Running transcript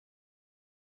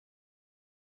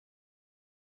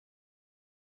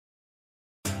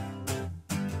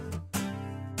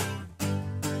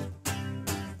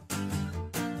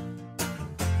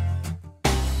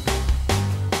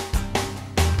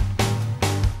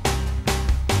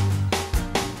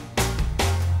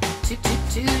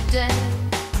today.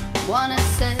 Wanna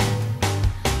say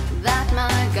that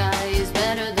my guy is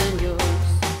better than yours,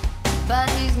 but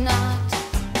he's not.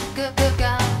 Got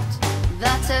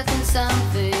that certain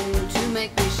something to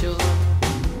make me sure.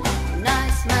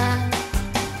 Nice man,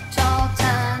 tall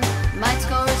tan, might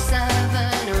score a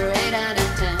 7 or 8 out of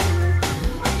 10.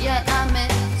 Yet I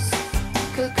miss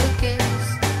cookies,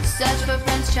 search for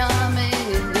Prince Charming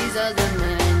in these other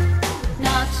men.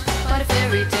 Not quite a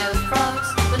fairy tale, frogs,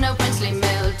 but no princely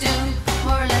male. Doom,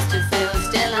 more or less to fail,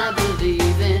 still I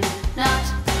believe in. Not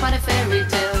quite a fairy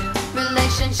tale,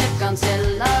 relationship gone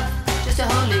still, love, just a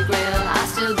holy grail I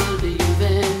still believe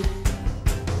in.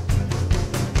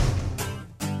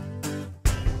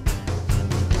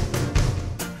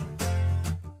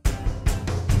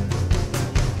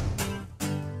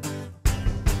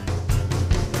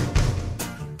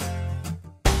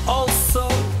 Also,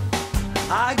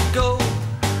 I go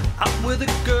out with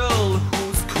a girl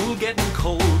who's cool getting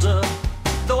colder.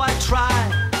 Though I try,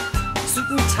 suit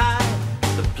and tie,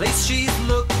 the place she's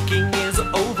looking is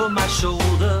over my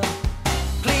shoulder.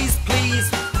 Please, please,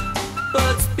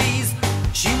 birds, bees,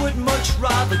 she would much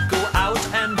rather go out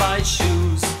and buy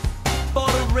shoes.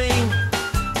 Bought a ring,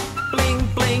 bling,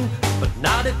 bling, but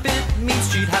not if it means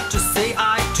she'd have to say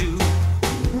I do.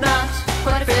 Not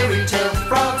quite a fairy tale,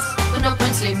 frogs, but no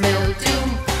princely male. Doom,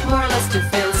 more or less to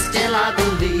fail, still I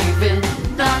believe in.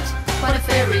 Not quite a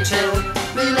fairy tale,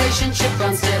 relationship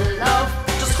gone still, love,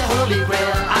 just a holy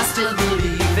grail I still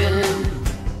believe in.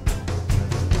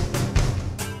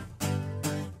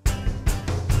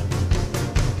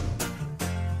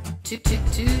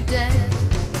 Today,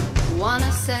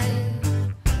 wanna say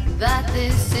that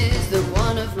this is the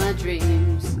one of my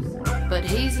dreams, but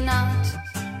he's not.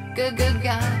 Got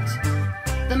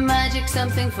the magic,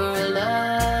 something for a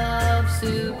love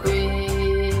supreme.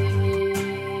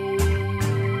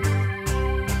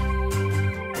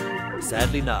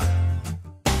 Sadly not.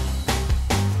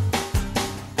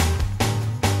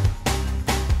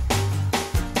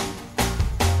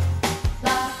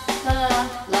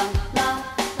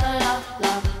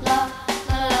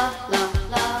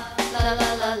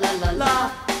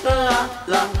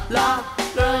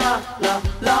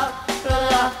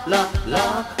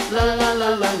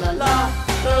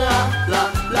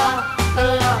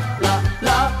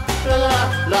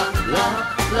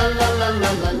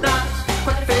 Not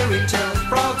quite a fairy tale,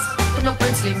 frogs, but no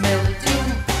princely male. Doom,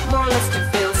 more or less to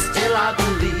fail, still I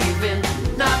believe in.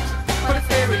 Not quite a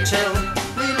fairy tale,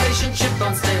 relationship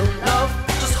gone stale, love,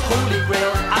 just holy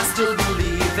grail I still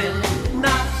believe in.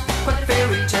 Not quite a fairy